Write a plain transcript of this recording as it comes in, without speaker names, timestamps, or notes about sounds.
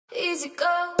easy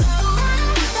go.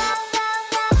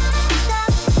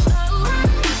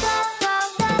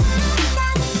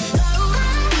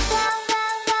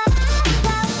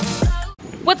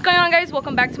 What's going on, guys?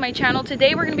 Welcome back to my channel.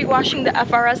 Today we're going to be washing the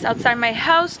FRS outside my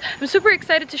house. I'm super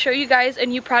excited to show you guys a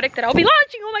new product that I'll be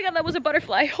launching. Oh my god, that was a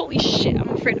butterfly. Holy shit, I'm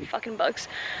afraid of fucking bugs.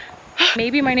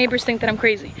 Maybe my neighbors think that I'm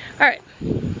crazy. Alright.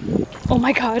 Oh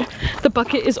my god, the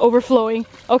bucket is overflowing.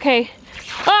 Okay.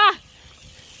 Ah!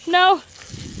 No!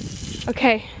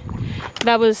 Okay.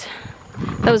 That was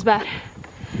bad.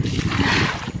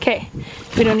 Okay,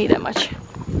 we don't need that much.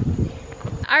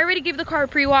 I already gave the car a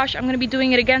pre-wash. I'm gonna be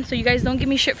doing it again, so you guys don't give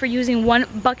me shit for using one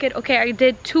bucket. Okay, I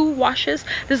did 2 washes.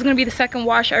 This is gonna be the second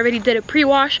wash. I already did a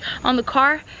pre-wash on the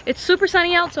car. It's super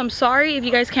sunny out, so I'm sorry if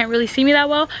you guys can't really see me that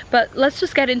well, but let's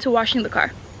just get into washing the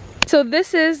car. So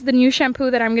this is the new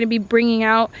shampoo that I'm gonna be bringing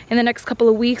out in the next couple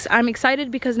of weeks. I'm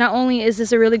excited because not only is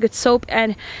this a really good soap,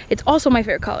 and it's also my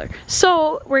favorite color.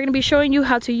 So we're gonna be showing you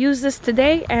how to use this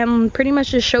today and pretty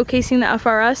much just showcasing the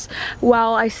FRS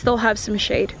while I still have some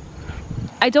shade.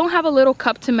 I don't have a little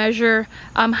cup to measure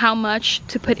how much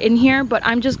to put in here, but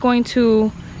I'm just going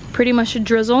to pretty much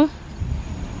drizzle.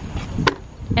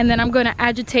 And then I'm gonna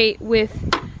agitate with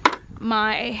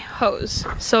my hose.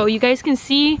 So you guys can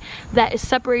see that it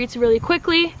separates really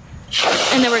quickly.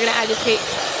 And then we're gonna agitate.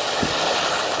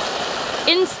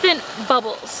 Instant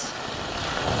bubbles.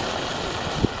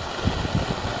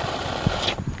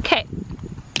 Okay.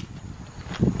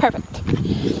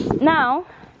 Perfect. Now,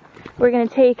 we're gonna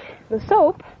take the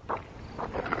soap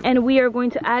and we are going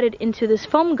to add it into this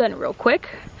foam gun real quick.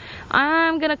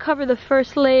 I'm gonna cover the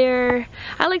first layer.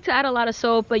 I like to add a lot of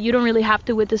soap, but you don't really have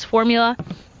to with this formula.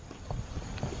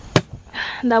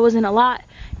 That wasn't a lot.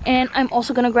 And I'm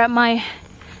also gonna grab my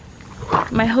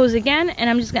hose again, and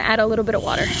I'm just gonna add a little bit of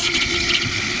water.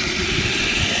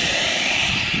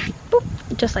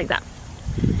 Boop, just like that.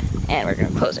 And we're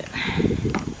gonna close it.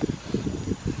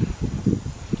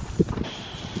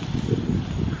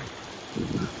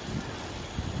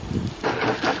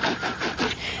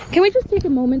 Can we just take a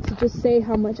moment to just say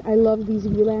how much I love these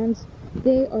VLANs?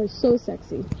 They are so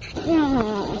sexy.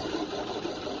 Yeah.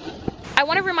 I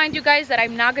want to remind you guys that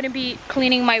I'm not going to be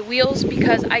cleaning my wheels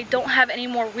because I don't have any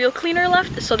more wheel cleaner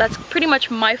left, so that's pretty much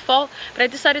my fault. But I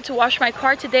decided to wash my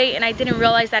car today and I didn't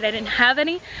realize that I didn't have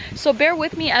any. So bear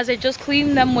with me as I just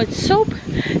clean them with soap,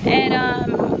 and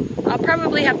I'll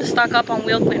probably have to stock up on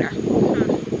wheel cleaner.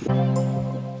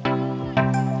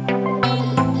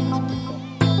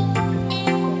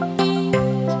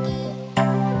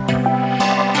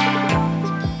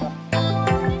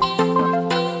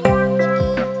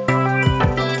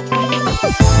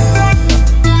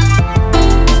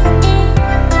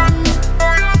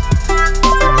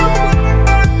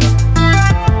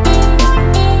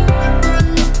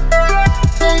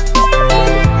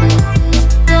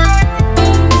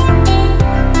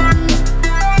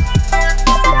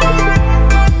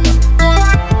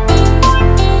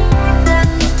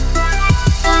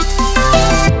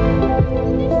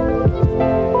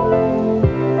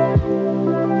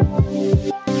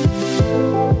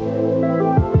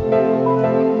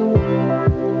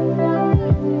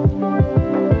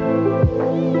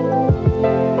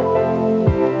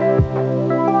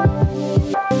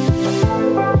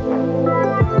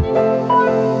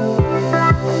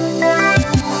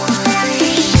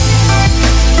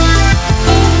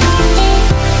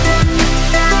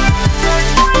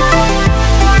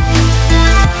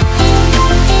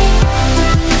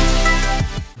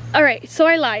 So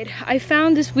I lied. I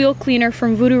found this wheel cleaner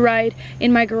from Voodoo Ride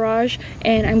in my garage,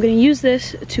 and I'm gonna use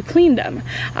this to clean them.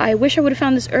 I wish I would have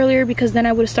found this earlier because then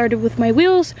I would have started with my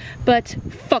wheels, but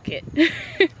fuck it.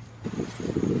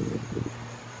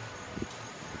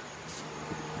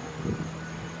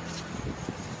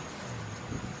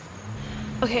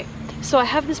 Okay, so I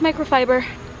have this microfiber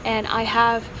and I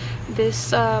have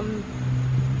this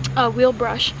wheel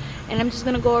brush, and I'm just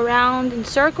gonna go around in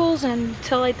circles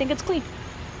until I think it's clean.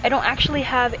 I don't actually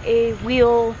have a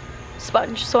wheel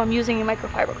sponge, so I'm using a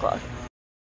microfiber cloth.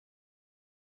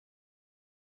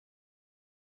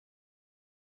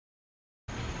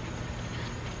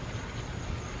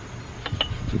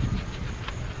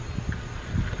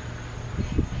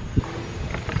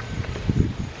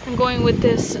 I'm going with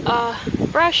this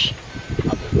brush.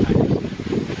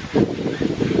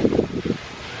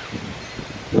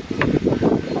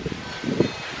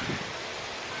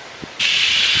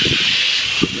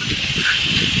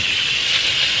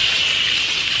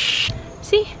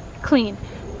 See? Clean.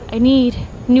 I need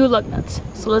new lug nuts,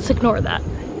 so let's ignore that.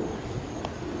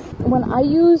 When I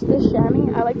use this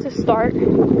chamois, I like to start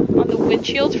on the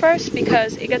windshield first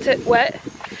because it gets it wet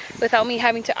without me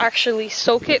having to actually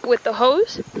soak it with the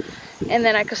hose, and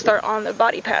then I could start on the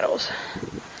body panels.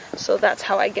 So that's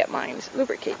how I get mine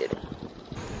lubricated.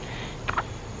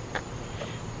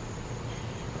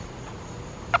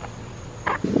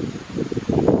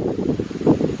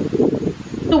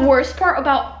 The worst part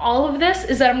about all of this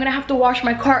is that I'm gonna have to wash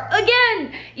my car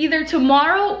again, either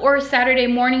tomorrow or Saturday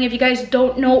morning. If you guys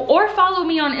don't know or follow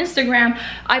me on Instagram,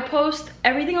 I post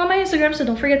everything on my Instagram, so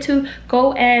don't forget to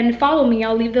go and follow me.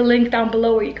 I'll leave the link down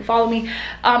below where you can follow me.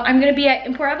 I'm gonna be at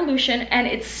Import Evolution, and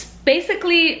it's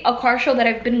basically a car show that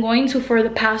I've been going to for the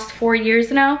past 4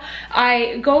 years now.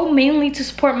 I go mainly to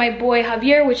support my boy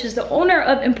Javier, which is the owner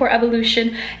of Import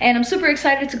Evolution, and I'm super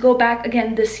excited to go back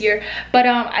again this year. But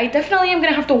I definitely am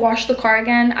gonna have to wash the car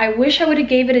again. I wish I would have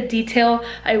gave it a detail.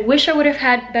 I wish I would have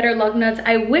had better lug nuts.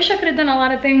 I wish I could have done a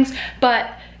lot of things,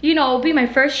 but you know, it'll be my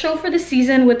first show for the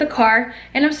season with the car,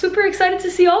 and I'm super excited to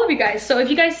see all of you guys. So if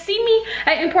you guys see me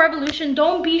at Import Evolution,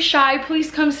 don't be shy. Please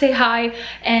come say hi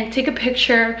and take a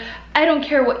picture. I don't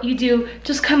care what you do,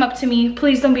 just come up to me.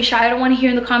 Please don't be shy. I don't want to hear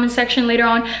in the comment section later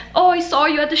on, oh, I saw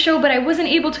you at the show, but I wasn't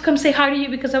able to come say hi to you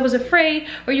because I was afraid,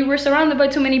 or you were surrounded by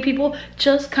too many people.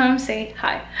 Just come say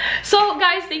hi. So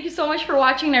guys, thank you so much for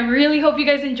watching. I really hope you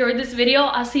guys enjoyed this video.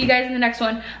 I'll see you guys in the next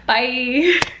one.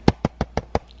 Bye.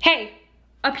 Hey,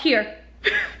 up here.